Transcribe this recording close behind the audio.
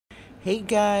Hey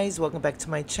guys, welcome back to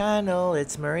my channel.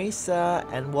 It's Marisa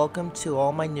and welcome to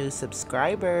all my new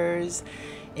subscribers.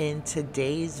 In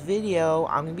today's video,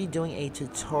 I'm going to be doing a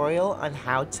tutorial on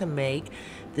how to make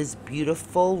this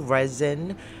beautiful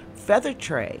resin feather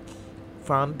tray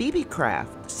from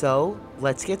Beebeecraft. So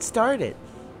let's get started.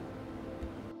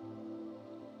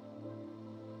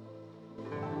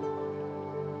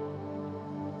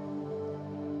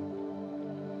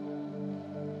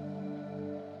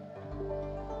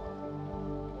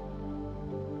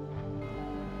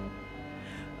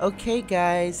 Okay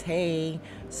guys, hey,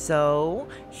 so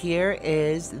here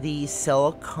is the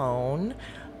silicone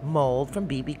mold from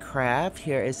Beebeecraft.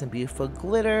 Here is some beautiful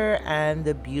glitter and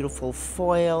the beautiful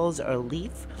foils or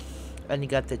leaf, and you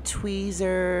got the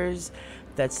tweezers,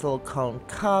 that silicone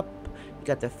cup, you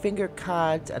got the finger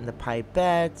cuts and the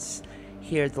pipettes.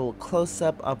 Here's a little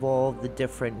close-up of all the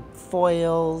different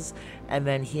foils, and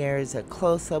then here's a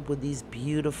close-up with these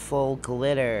beautiful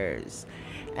glitters.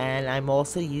 And I'm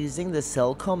also using the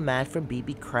Silicone Mat from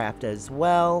Beebeecraft as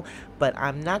well, but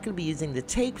I'm not going to be using the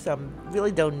tape, so I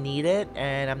really don't need it,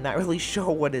 and I'm not really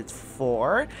sure what it's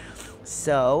for.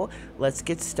 So let's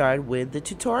get started with the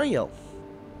tutorial.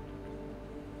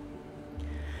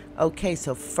 Okay,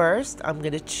 so first I'm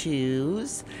going to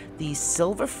choose the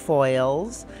silver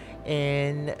foils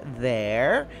in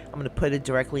there. I'm going to put it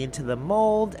directly into the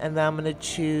mold, and then I'm going to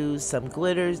choose some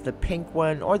glitters, the pink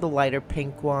one or the lighter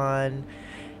pink one.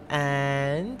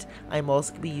 And I'm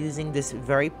also going to be using this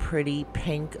very pretty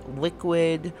pink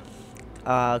liquid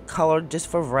color just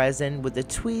for resin with the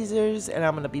tweezers, and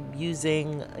I'm going to be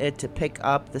using it to pick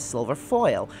up the silver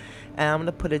foil, and I'm going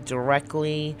to put it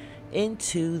directly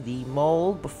into the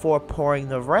mold before pouring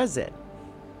the resin.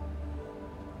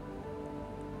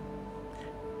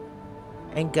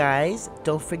 And guys,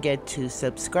 don't forget to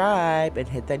subscribe and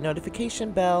hit that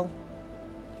notification bell.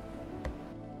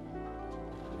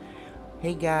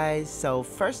 Hey guys, so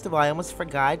first of all, I almost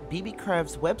forgot,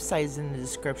 Beebeecraft's website is in the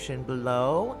description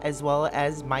below, as well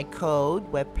as my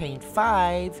code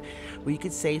WebPaint5, where you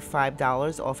could save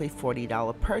 $5 off a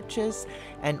 $40 purchase,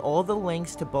 and all the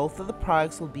links to both of the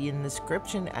products will be in the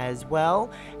description as well.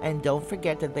 And don't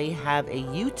forget that they have a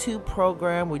YouTube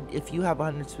program where if you have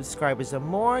 100 subscribers or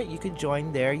more, you could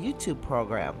join their YouTube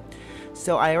program.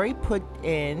 So I already put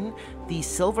in the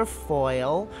silver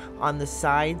foil on the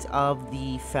sides of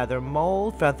the feather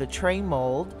tray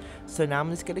mold. So now I'm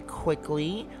just going to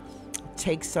quickly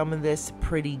take some of this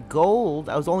pretty gold.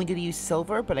 I was only going to use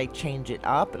silver, but I changed it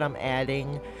up, and I'm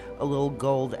adding a little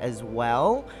gold as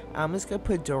well. I'm just going to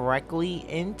put it directly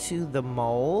into the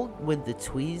mold with the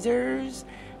tweezers.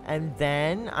 And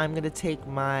then I'm going to take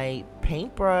my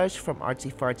paintbrush from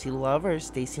Artsy Fartsy Lover,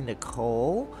 Stacy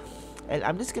Nicole, and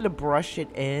I'm just going to brush it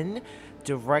in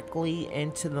directly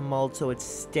into the mold so it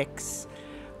sticks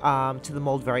to the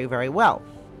mold very, very well.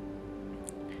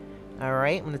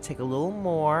 Alright, I'm going to take a little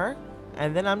more,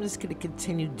 and then I'm just going to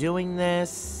continue doing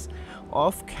this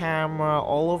off camera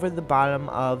all over the bottom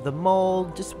of the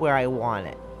mold, just where I want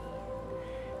it.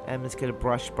 I'm just going to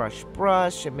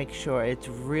brush and make sure it's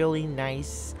really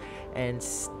nice and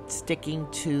sticking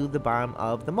to the bottom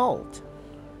of the mold.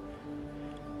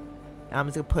 I'm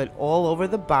just going to put all over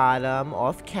the bottom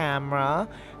off camera,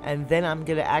 and then I'm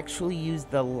going to actually use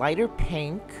the lighter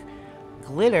pink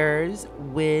glitters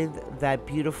with that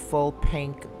beautiful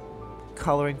pink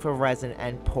coloring for resin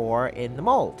and pour in the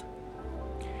mold.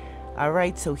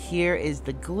 Alright, so here is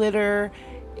the glitter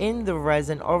in the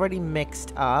resin already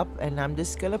mixed up, and I'm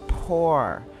just going to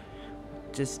pour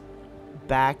just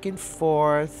back and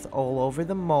forth all over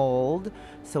the mold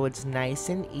so it's nice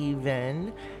and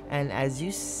even. And as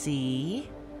you see,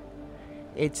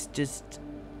 it's just,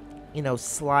 you know,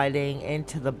 sliding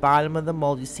into the bottom of the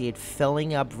mold. You see it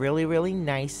filling up really, really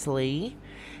nicely.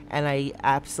 And I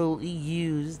absolutely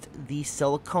used the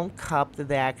silicone cup that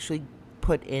they actually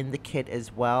put in the kit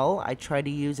as well. I try to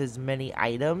use as many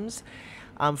items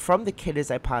from the kit as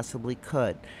I possibly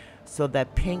could. So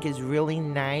that pink is really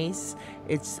nice.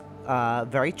 It's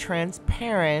very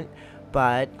transparent,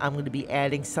 but I'm going to be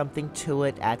adding something to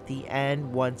it at the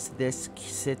end once this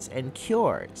sits and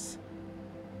cures.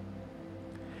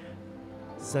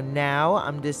 So now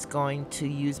I'm just going to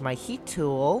use my heat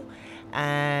tool,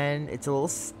 and it's a little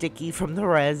sticky from the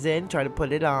resin. Try to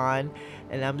put it on,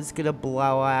 and I'm just going to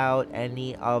blow out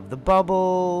any of the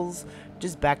bubbles,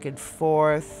 just back and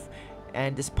forth,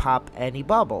 and just pop any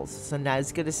bubbles. So now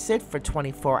it's going to sit for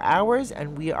 24 hours,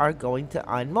 and we are going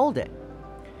to unmold it.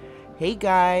 Hey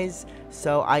guys,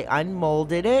 so I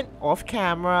unmolded it off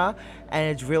camera,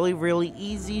 and it's really, really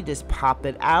easy. Just pop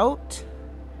it out.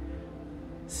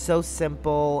 So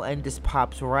simple and just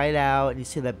pops right out, and you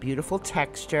see that beautiful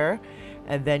texture,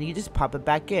 and then you just pop it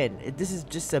back in. This is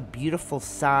just a beautiful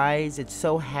size. It's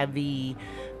so heavy,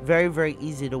 very, very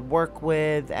easy to work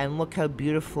with, and look how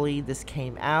beautifully this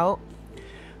came out.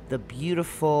 The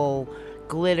beautiful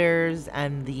glitters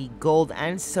and the gold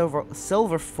and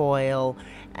silver foil,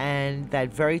 and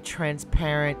that very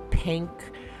transparent pink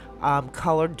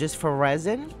color just for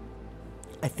resin.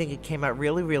 I think it came out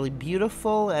really, really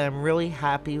beautiful, and I'm really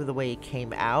happy with the way it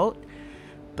came out.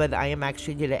 But I am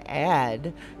actually going to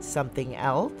add something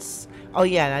else. Oh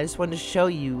yeah, and I just wanted to show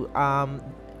you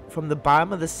from the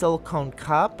bottom of the silicone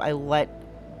cup, I let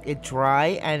it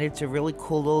dry, and it's a really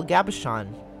cool little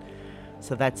cabochon.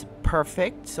 So that's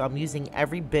perfect. So I'm using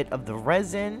every bit of the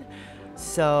resin.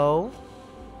 So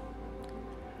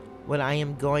what I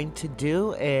am going to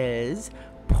do is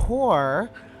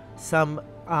pour some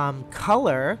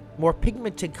color, more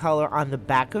pigmented color on the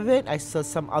back of it. I saw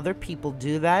some other people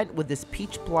do that with this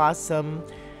peach blossom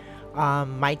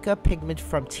mica pigment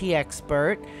from Wtih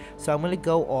Expert. So I'm going to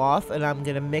go off and I'm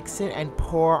going to mix it and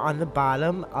pour on the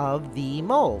bottom of the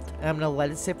mold, and I'm going to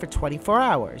let it sit for 24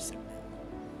 hours.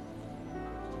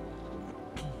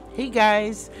 Hey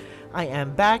guys, I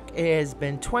am back. It has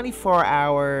been 24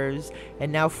 hours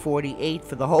and now 48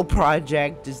 for the whole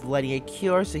project, just letting it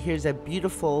cure. So here's a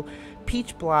beautiful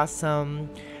peach blossom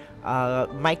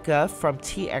mica from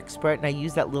Wtih Expert, and I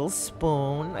use that little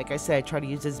spoon. Like I said, I try to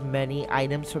use as many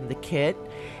items from the kit,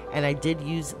 and I did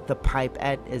use the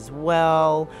pipette as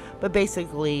well, but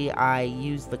basically I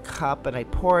used the cup and I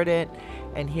poured it.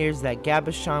 And here's that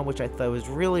cabochon, which I thought was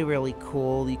really, really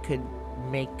cool. You could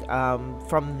make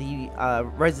from the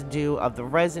residue of the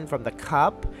resin from the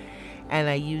cup, and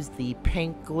I used the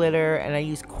pink glitter, and I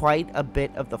used quite a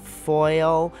bit of the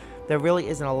foil. There really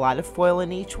isn't a lot of foil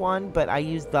in each one, but I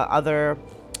used the other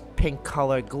pink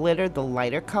color glitter, the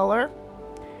lighter color,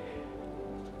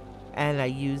 and I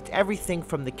used everything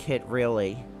from the kit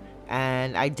really.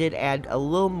 And I did add a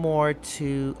little more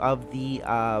of the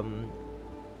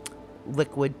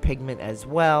liquid pigment as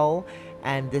well.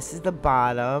 And this is the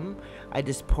bottom. I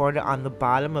just poured it on the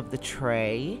bottom of the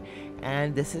tray,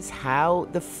 and this is how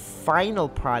the final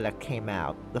product came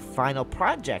out. The final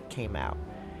project came out,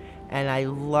 and I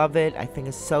love it. I think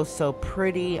it's so, so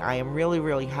pretty. I am really,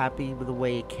 really happy with the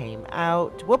way it came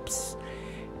out. Whoops.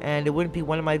 And it wouldn't be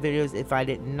one of my videos if I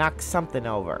didn't knock something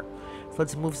over. So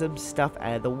let's move some stuff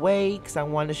out of the way, because I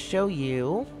want to show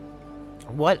you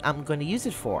what I'm going to use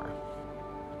it for.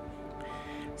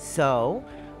 So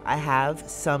I have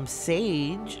some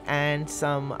sage and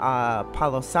some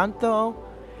Palo Santo,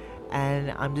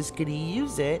 and I'm just going to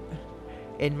use it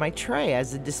in my tray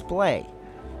as a display,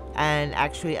 and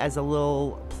actually as a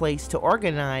little place to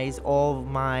organize all of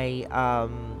my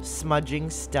smudging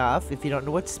stuff. If you don't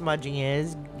know what smudging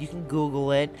is, you can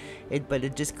Google it, but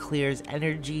it just clears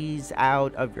energies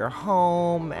out of your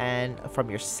home and from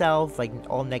yourself, like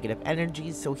all negative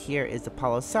energies. So here is the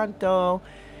Palo Santo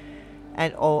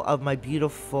and all of my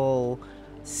beautiful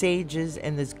sages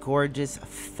in this gorgeous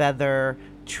feather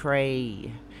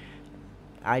tray.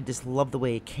 I just love the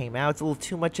way it came out. It's a little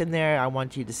too much in there. I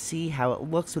want you to see how it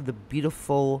looks with the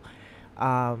beautiful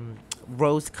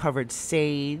rose-covered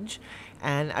sage.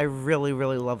 And I really,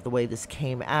 really love the way this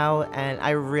came out. And I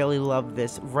really love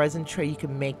this resin tray. You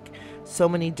can make so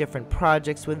many different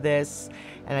projects with this.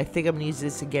 And I think I'm going to use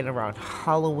this again around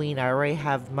Halloween. I already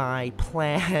have my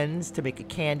plans to make a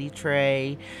candy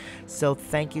tray. So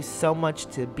thank you so much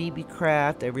to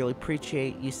Beebeecraft. I really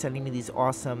appreciate you sending me these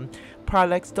awesome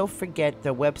products. Don't forget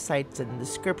their websites in the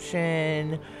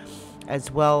description,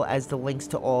 as well as the links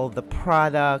to all the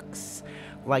products,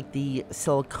 like the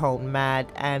silicone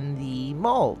mat and the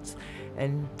molds.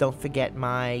 And don't forget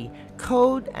my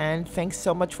code. And thanks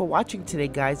so much for watching today,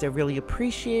 guys. I really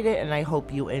appreciate it, and I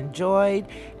hope you enjoyed.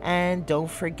 And don't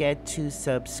forget to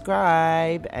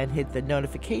subscribe and hit the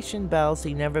notification bell so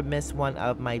you never miss one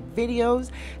of my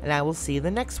videos. And I will see you in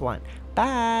the next one.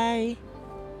 Bye.